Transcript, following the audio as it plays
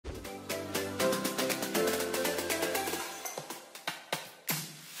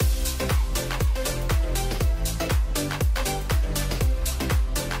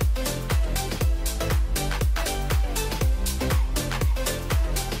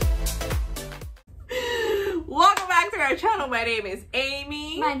Hello, my name is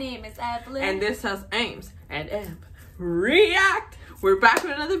Amy. My name is Evelyn. And this is Ames and Ev React. We're back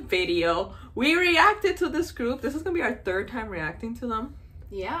with another video. We reacted to this group. This is gonna be our third time reacting to them.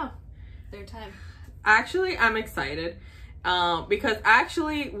 Yeah, third time. Actually, I'm excited because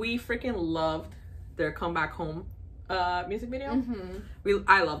actually we freaking loved their Come Back Home music video.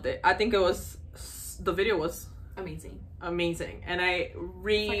 I loved it. I think the video was amazing, and it's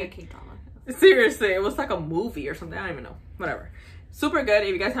like a K-drama. Seriously, it was like a movie or something. I don't even know. Whatever. Super good. If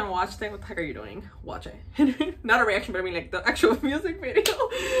you guys haven't watched it, what the heck are you doing? Watch it. Not a reaction, but I mean like the actual music video.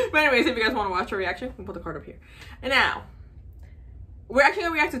 But anyways, if you guys want to watch a reaction, we'll put the card up here. And now, we're actually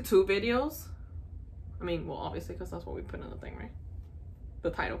going to react to 2 videos. I mean, well, obviously, because that's what we put in the thing, right?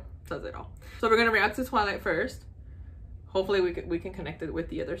 The title says it all. So we're going to react to Twilight first. Hopefully, we can connect it with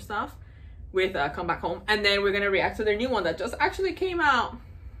the other stuff. With Come Back Home. And then we're going to react to their new one that just actually came out.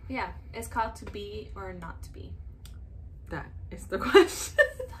 Yeah, it's called To Be or Not To Be. That is the question.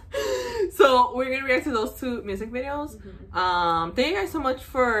 So we're gonna react to those 2 music videos. Thank you guys so much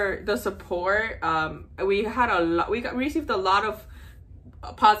for the support. We received a lot of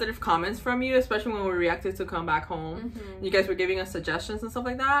positive comments from you, especially when we reacted to Come Back Home. You guys were giving us suggestions and stuff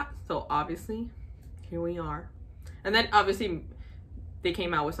like that. So obviously, here we are. And then obviously, they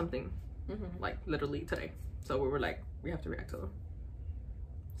came out with something like literally today. So we were like, we have to react to them.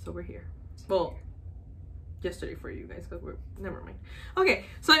 So we're here. Well, yesterday for you guys, because we're never mind. Okay,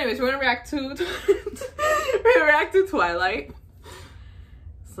 so anyways, we're gonna react to we're gonna react to Twilight.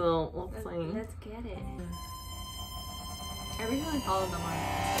 So let's get it. I recently followed them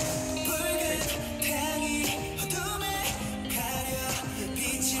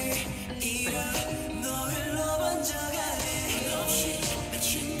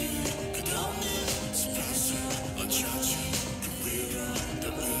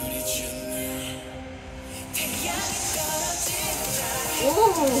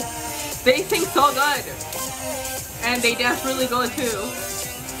Ooh, they sing so good, and they dance really good too.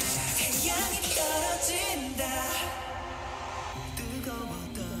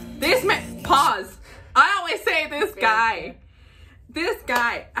 This man, pause. I always say this guy.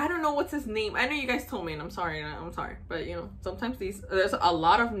 I don't know what's his name. I know you guys told me, and I'm sorry, but you know, sometimes there's a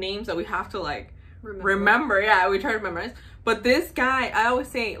lot of names that we have to like remember. Yeah, we try to memorize. But this guy, I always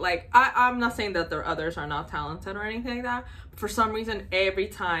say, like, I'm not saying that the others are not talented or anything like that. But for some reason, every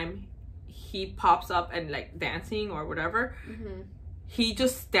time he pops up and like dancing or whatever, he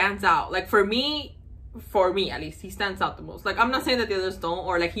just stands out. Like for me at least, he stands out the most. Like I'm not saying that the others don't,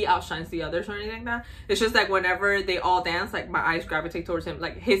 or like he outshines the others or anything like that. It's just like whenever they all dance, like my eyes gravitate towards him,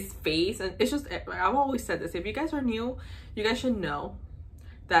 like his face. And it's just, I've always said this. If you guys are new, you guys should know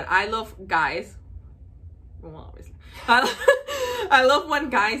that I love guys. Well, obviously, I love when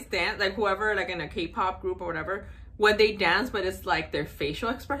guys dance, like whoever, like in a K-pop group or whatever, when they dance, but it's like their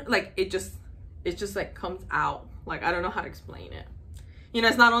facial expression, like it just like comes out. Like I don't know how to explain it. You know,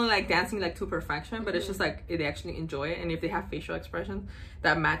 it's not only like dancing like to perfection, but it's just like they actually enjoy it, and if they have facial expressions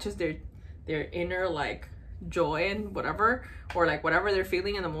that matches their inner like joy and whatever, or like whatever they're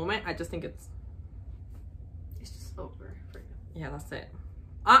feeling in the moment, I just think it's just over for you. Yeah, that's it.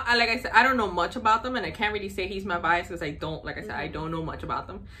 Like I said, I don't know much about them, and I can't really say he's my bias because I don't, like I said, I don't know much about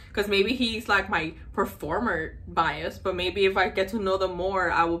them. Because maybe he's like my performer bias, but maybe if I get to know them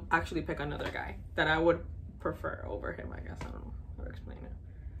more, I will actually pick another guy that I would prefer over him, I guess. I don't know how to explain it.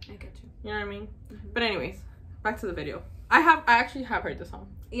 I get you. You know what I mean? But anyways, back to the video. I actually have heard this song.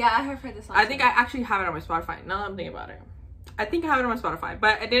 Yeah, I have heard this song. I think I actually have it on my Spotify. Now that I'm thinking about it. I think I have it on my Spotify,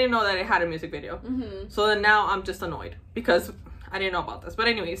 but I didn't know that it had a music video. So then now I'm just annoyed because I didn't know about this. But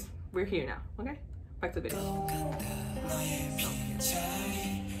anyways, we're here now. Okay? Back to the video.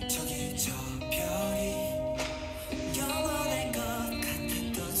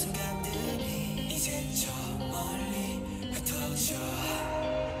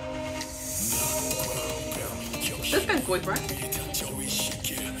 This guy's voice, right?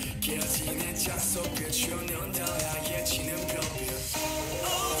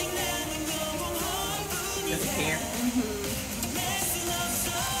 His hair.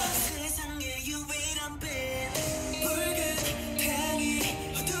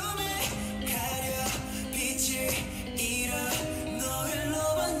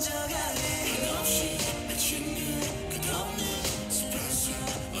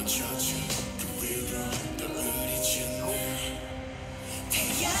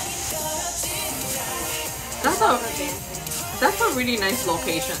 That's a really nice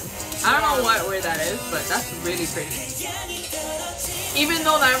location. I don't know where that is, but that's really pretty. Even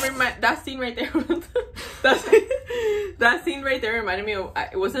though that scene right there, that scene right there reminded me of,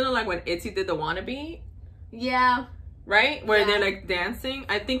 it wasn't like when ITZY did the Wannabe? Yeah. right? Where Yeah. they're like dancing.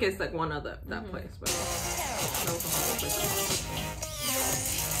 I think it's like one of that place. But that was a whole place.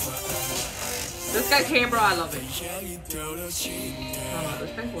 This guy K-Bro, I love it. I don't know,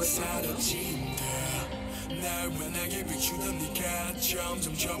 this guy's voice is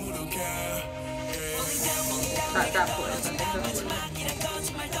that place, I think that's what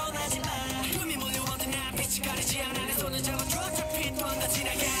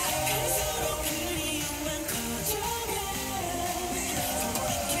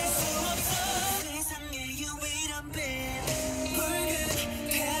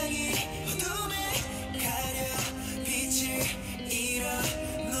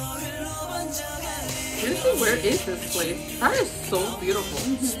Seriously, where is this place? That is so beautiful.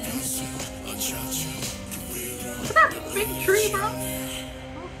 Look at that big tree, bro.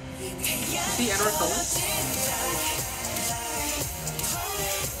 See Edward Cullen?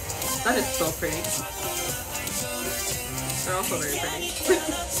 That is so pretty. They're also very pretty.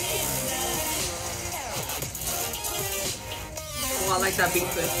 Oh, I like that beat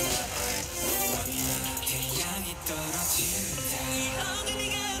twist.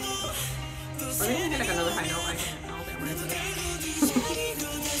 Are they gonna get like another high note? I don't think I'm ready for that.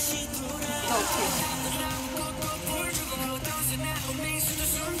 Oh, cute.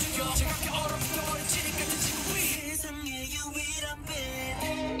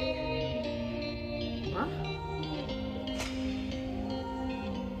 What?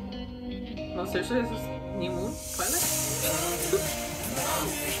 Oh, seriously? Is this New Moon? Twilight?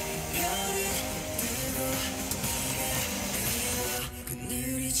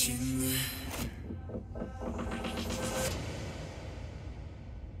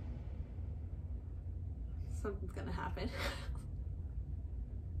 Something's gonna happen.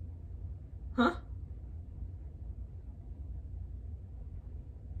 Huh?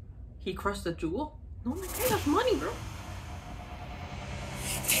 He crushed the jewel? No, my god, that's money, bro.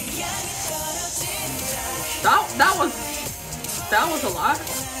 That was a lot of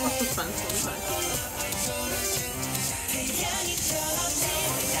suspense sometimes.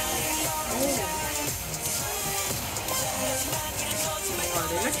 Oh, are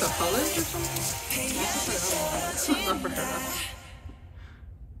they like the colors or something? Not for sure.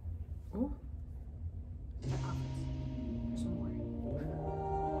 Oh.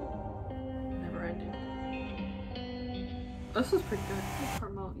 Never ending. This was pretty good.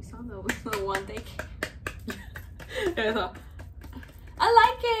 Promote. You saw the one they. Yeah, I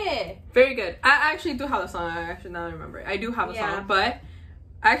like it. very good. I actually do have a song. I actually now I remember it. I do have a song, but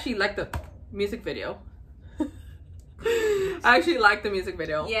I actually like the music video. I actually like the music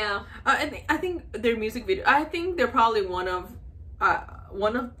video. Yeah. I think their music video. I think they're probably one of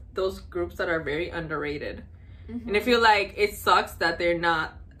those groups that are very underrated, and I feel like it sucks that they're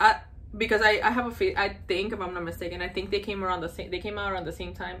not. Because I have a I think, if I'm not mistaken, I think they came around the same. They came out around the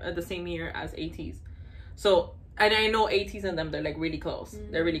same time, the same year as ATEEZ. So, and I know ATEEZ and them, they're like really close.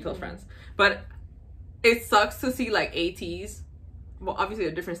 They're really close friends. But it sucks to see like ATEEZ. Well, obviously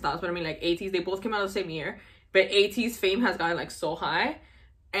they're different styles, but I mean like ATEEZ. They both came out the same year, but ATEEZ fame has gotten like so high,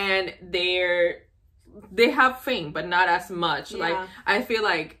 and they have fame, but not as much. Like I feel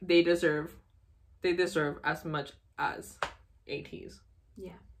like they deserve as much as ATEEZ.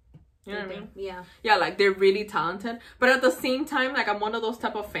 Yeah. You know what I mean? Yeah. Yeah, like they're really talented, but at the same time, like I'm one of those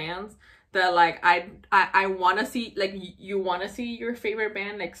type of fans that like I want to see, like you want to see your favorite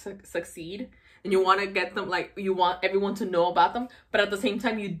band like succeed, and you want to get them, like you want everyone to know about them, but at the same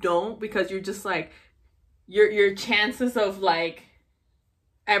time you don't, because you're just like your chances of like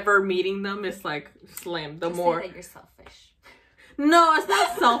ever meeting them is like slim. The Just more say that you're selfish. No, it's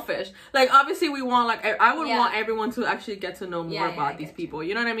not selfish. Like obviously we want, like I would want everyone to actually get to know more about these people.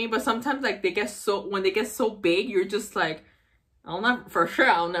 You know what I mean? But sometimes like when they get so big, you're just like, I'll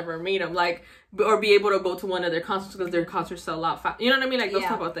never meet them. Like, or be able to go to one of their concerts because their concerts sell out fast. You know what I mean? Like those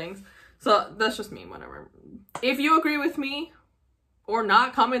type of things. So that's just me. Whatever. If you agree with me or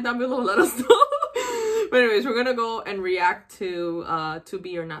not, comment down below. Let us know. But anyways, we're gonna go and react to To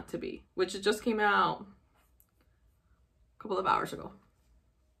Be or Not to Be, which just came out couple of hours ago.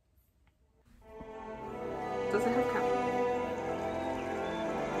 Does it have caption?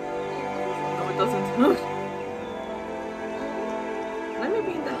 No, it doesn't. Let me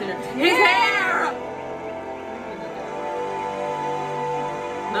be in that dinner. His hair!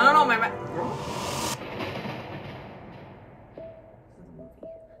 No, my back.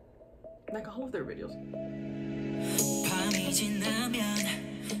 Like all of their videos.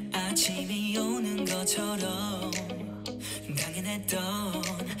 당연했던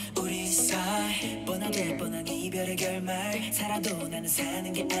우리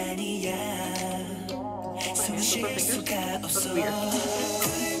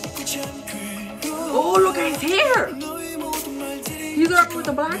Oh, look at his hair! He's the rapper with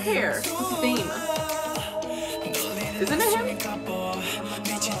the black hair. What's his name? Isn't it him?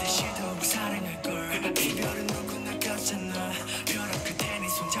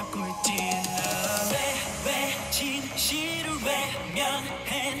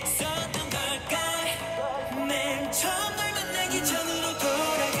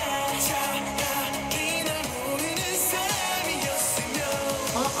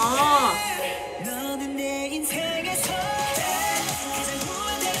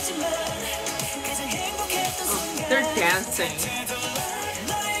 They're dancing.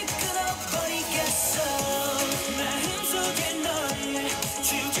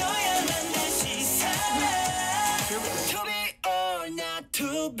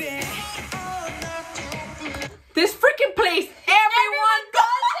 This freaking place, everyone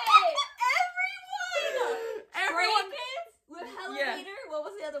does it. Everyone. With Hella Yeah. Hater. What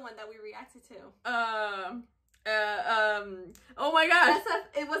was the other one that we reacted to? Oh my gosh.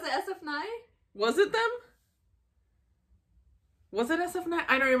 It was it SF9? Was it them? Was it SF9?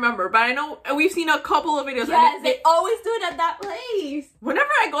 I don't remember, but I know we've seen a couple of videos. Yes, and they always do it at that place. whenever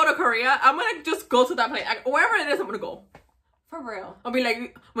I go to Korea, I'm gonna just go to that place. Wherever it is, I'm gonna go. For real. I'll be like,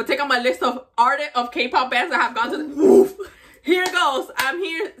 I'm gonna take out my list of K-pop bands that have gone to the woof. Here it goes. I'm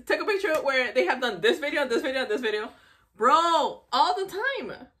here. Take a picture where they have done this video, this video, this video. Bro, all the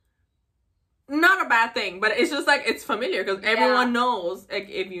time. Not a bad thing, but it's just like, it's familiar because everyone knows. Like,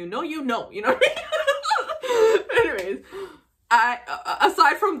 if you know, you know. You know what I mean? Anyways,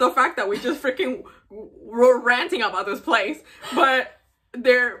 aside from the fact that we just freaking were ranting about this place, but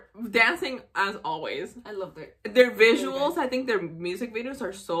they're dancing as always. I loved it. Their visuals, I think their music videos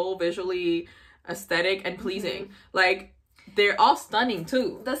are so visually aesthetic and pleasing. Like, they're all stunning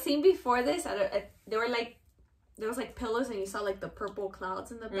too. The scene before this, they were like, there was like pillars and you saw like the purple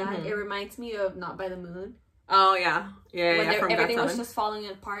clouds in the back. It reminds me of Not by the Moon. Oh yeah, yeah. From everything was just falling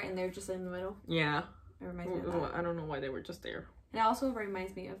apart and they're just in the middle. Yeah. It reminds me of that. I don't know why they were just there. It also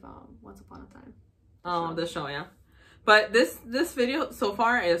reminds me of Once Upon a Time. The show, yeah. But this video so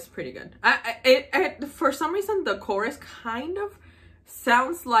far is pretty good. For some reason the chorus kind of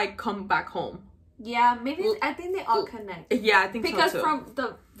sounds like Come Back Home. Yeah, maybe I think they all connect. Yeah, I think because so too. from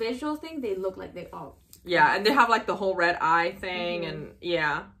the visual thing, they look like they all. Yeah, and they have like the whole red eye thing, and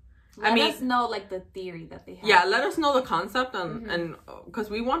yeah. Let us know like the theory that they have. Yeah, let us know the concept and because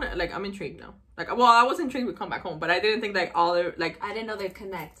we want to, like, I'm intrigued now. Like, well, I was intrigued with Come Back Home, but I didn't think like all their like. I didn't know they'd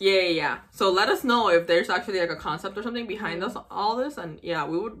connect. Yeah. So let us know if there's actually like a concept or something behind us all this, and yeah,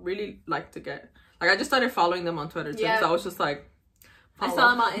 we would really like to get. Like, I just started following them on Twitter too, so I was just like. I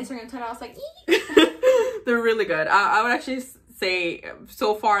saw them on Instagram, Twitter. I was like, they're really good. I would actually say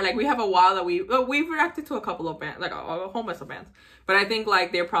so far, like, we have a while that we've reacted to a couple of bands, like a whole mess of bands, but I think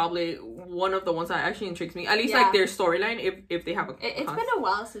like they're probably one of the ones that actually intrigues me, at least like their storyline, if they have a it's been a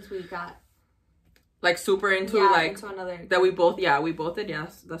while since we got like super into like into another that we both did.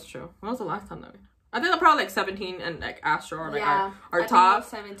 Yes, that's true. When was the last time that I think probably like 17 and like Astro are like our top.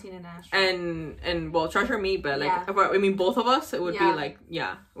 17 and Astro and well, Treasure Me, but like I mean both of us, it would be like it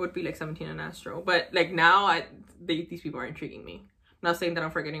would be like 17 and Astro, but like now these people are intriguing me. Not saying that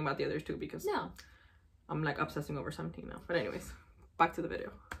I'm forgetting about the others too, because I'm like obsessing over 17 now. But anyways, back to the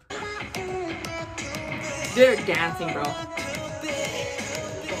video. They're dancing, bro.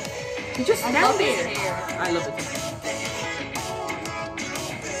 You just stand there. I love it.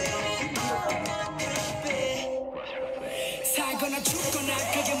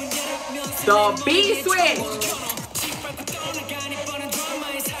 The B switch.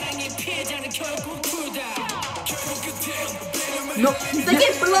 No, he's like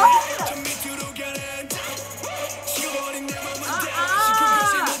in blood.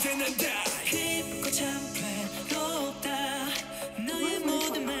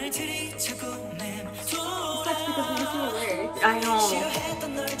 I know.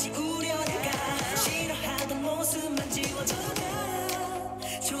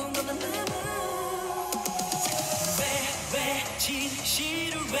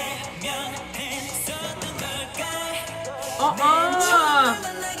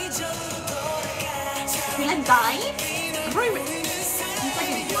 Is he like dying? He's like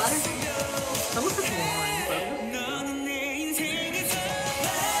in blood or something? That looks like wine.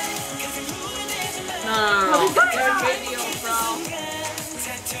 No. Video, bro.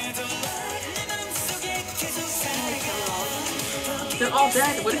 They're all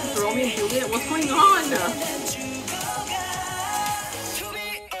dead. What is this, Romeo and Juliet? What's going on?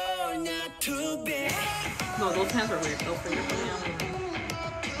 Those hands are weird. Those fingers for me.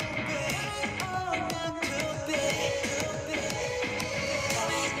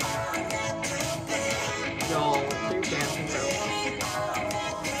 Yo, they're dancing, bro.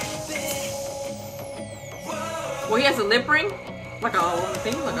 Well, he has a lip ring, like a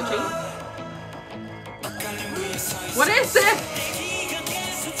thing, like a chain. What is this?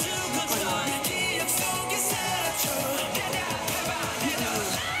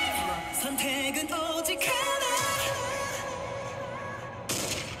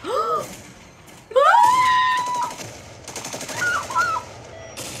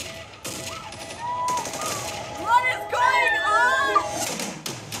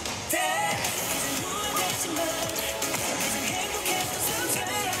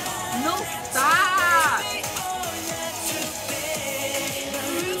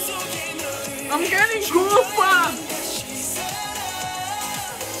 I'm getting goosebumps!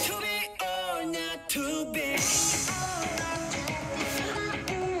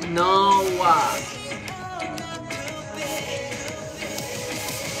 No!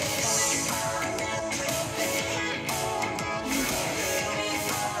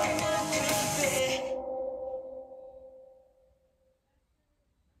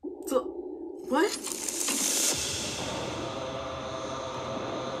 So, what?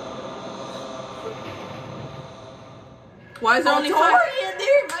 Why is there only 5? They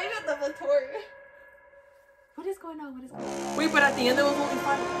reminded them of Tori. What is going on? What is going on? Wait, but at the end there was only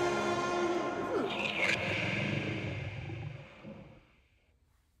 5.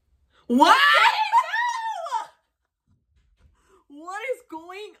 What? What is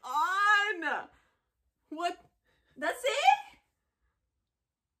going on? What? That's it?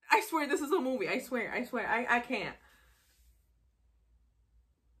 I swear this is a movie. I swear. I can't.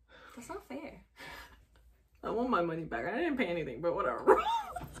 That's not fair. I want my money back. I didn't pay anything, but whatever.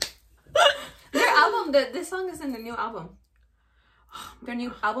 Their album, this song is in their new album. Their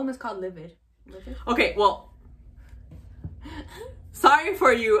new album is called Livid. Livid? Okay, well, sorry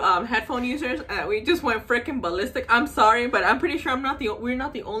for you headphone users. We just went freaking ballistic. I'm sorry, but I'm pretty sure we're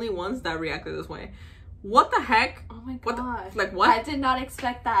not the only ones that reacted this way. What the heck? Oh my god. Like what? I did not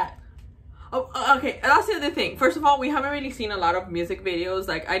expect that. Oh, okay, that's the other thing. First of all, we haven't really seen a lot of music videos.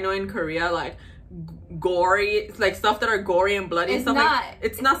 Like I know in Korea, like gory, like stuff that are gory and bloody and stuff. Like,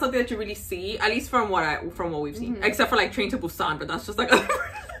 it's not something that you really see, at least from what we've seen, except for like Train to Busan, but that's just like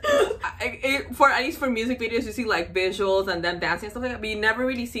for at least for music videos you see like visuals and them dancing and stuff like that, but you never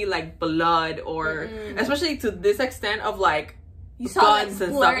really see like blood or especially to this extent of like you saw guns like,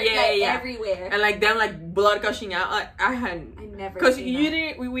 and stuff. Yeah, everywhere, and like them like blood gushing out. Like I never, because we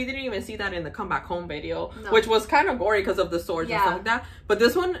didn't even see that in the Come Back Home video, which was kind of gory because of the swords and stuff like that. But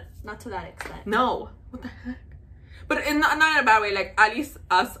this one, not to that extent. No. What the heck? But not in a bad way. Like at least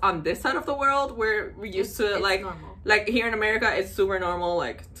us on this side of the world, we're used to it. Like normal. Like here in America, it's super normal.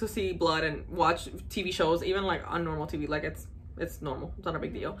 Like to see blood and watch TV shows, even like on normal TV. Like it's normal. It's not a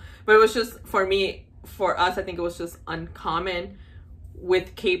big deal. But it was just for us. I think it was just uncommon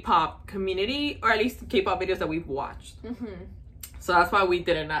with K-pop community, or at least K-pop videos that we've watched. So that's why we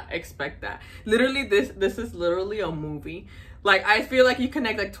did not expect that. Literally, this is literally a movie. Like, I feel like you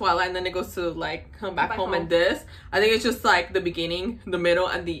connect like Twilight and then it goes to like Come Back Home and this. I think it's just like the beginning, the middle,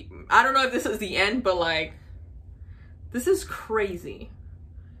 and I don't know if this is the end, but like, this is crazy.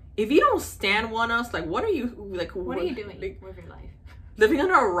 If you don't stand ONEUS, like, what are you doing like, with your life? Living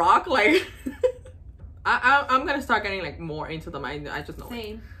under a rock? Like, I'm gonna start getting like more into them. I just know.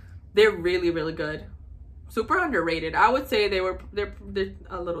 Same. They're really, really good. Super underrated. I would say they're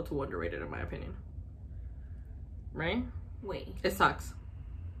a little too underrated in my opinion. Right? Wait. It sucks.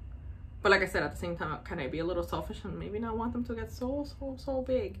 But like I said, at the same time, can I be a little selfish and maybe not want them to get so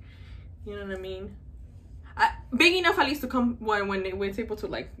big? You know what I mean? Big enough at least to come when it's able to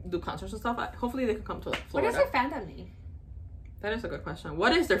like do concerts and stuff. Hopefully they can come to like Florida. What is their fandom name? That is a good question.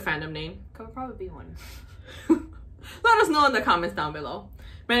 What is their fandom name? Could probably be one. Let us know in the comments down below.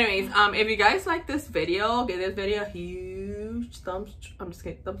 But anyways, if you guys like this video, give this video a huge thumbs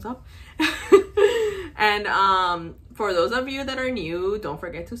up. And for those of you that are new, don't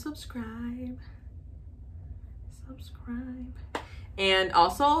forget to subscribe. And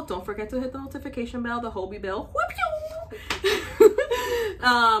also don't forget to hit the notification bell, the Hobie bell.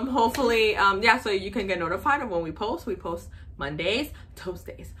 Hopefully, yeah, so you can get notified of when we post. We post Mondays,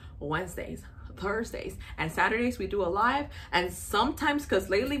 Tuesdays, Wednesdays, Thursdays, and Saturdays we do a live. And sometimes, because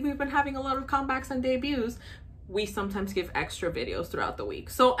lately we've been having a lot of comebacks and debuts, we sometimes give extra videos throughout the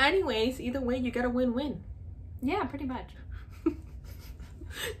week. So anyways, either way, you get a win-win. Yeah, pretty much.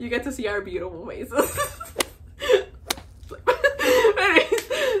 You get to see our beautiful faces.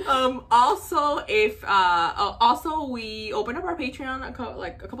 Anyways, Also, if also we opened up our Patreon a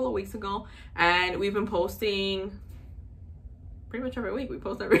couple of weeks ago, and we've been posting pretty much every week. We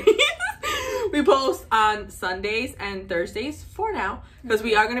post every we post on Sundays and Thursdays for now, because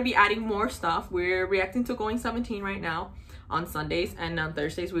we are going to be adding more stuff. We're reacting to Going 17 right now on Sundays, and on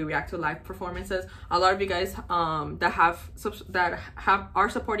Thursdays we react to live performances. A lot of you guys that are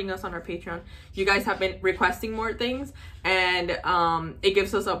supporting us on our Patreon, you guys have been requesting more things, and it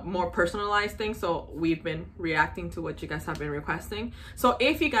gives us a more personalized thing, so we've been reacting to what you guys have been requesting. So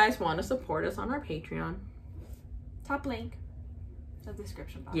if you guys want to support us on our Patreon, top link, the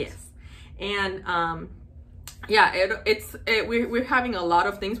description box. Yes. And yeah, we're having a lot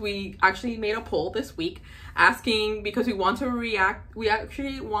of things. We actually made a poll this week asking, because we want to react, we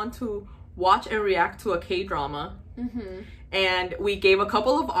actually want to watch and react to a K-drama. And we gave a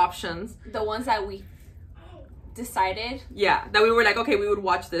couple of options, the ones that we decided, that we were like, okay, we would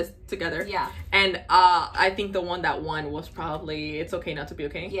watch this together. And I think the one that won was probably It's Okay Not to Be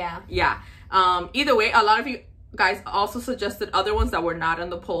Okay. Either way, a lot of you guys also suggested other ones that were not in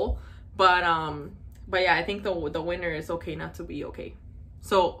the poll, but yeah, I think the winner is Okay Not to Be Okay.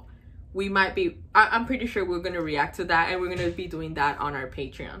 So we might be, I'm pretty sure we're going to react to that, and we're going to be doing that on our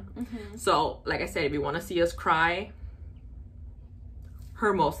Patreon. So like I said, if you want to see us cry,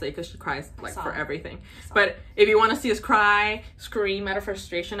 her mostly, because she cries like for everything, but if you want to see us cry, scream out of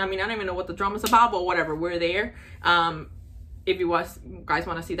frustration, I mean, I don't even know what the drama's about, but whatever, we're there. If you guys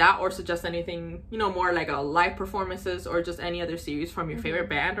want to see that, or suggest anything, you know, more like a live performances, or just any other series from your favorite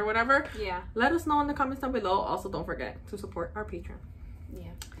band or whatever, let us know in the comments down below. Also, don't forget to support our Patreon.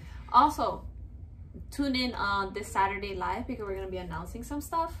 Also, tune in on this Saturday live, because we're going to be announcing some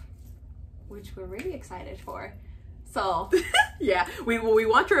stuff, which we're really excited for. So yeah, we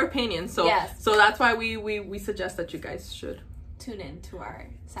want your opinion, so so that's why we suggest that you guys should tune in to our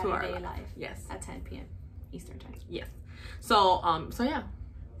Saturday live. Yes, at 10 p.m. Eastern time. Yes. So yeah.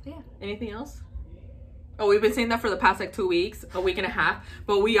 Anything else? Oh, we've been saying that for the past like 2 weeks, a week and a half,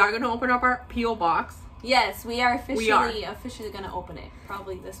 but we are going to open up our PO box. Yes, we are officially going to open it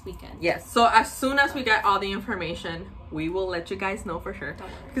probably this weekend. Yes. So as soon as we get all the information, we will let you guys know for sure.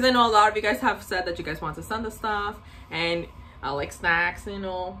 Because I know a lot of you guys have said that you guys want to send us stuff, and like snacks, you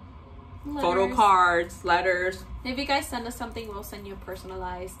know, photo cards, letters. If you guys send us something, we'll send you a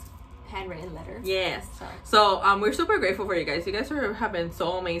personalized handwritten letter. Yes. So we're super grateful for you guys. You guys have been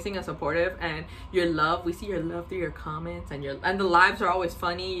so amazing and supportive, and your love, we see your love through your comments, and the lives are always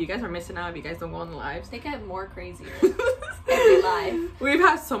funny. You guys are missing out if you guys don't go on the lives. They get more crazier every live. We've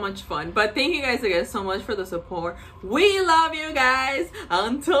had so much fun, but thank you guys again so much for the support. We love you guys.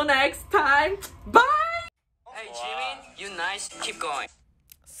 Until next time, bye. Hey Jimmy, you nice, keep going.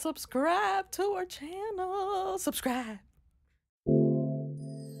 Subscribe to our channel. Subscribe.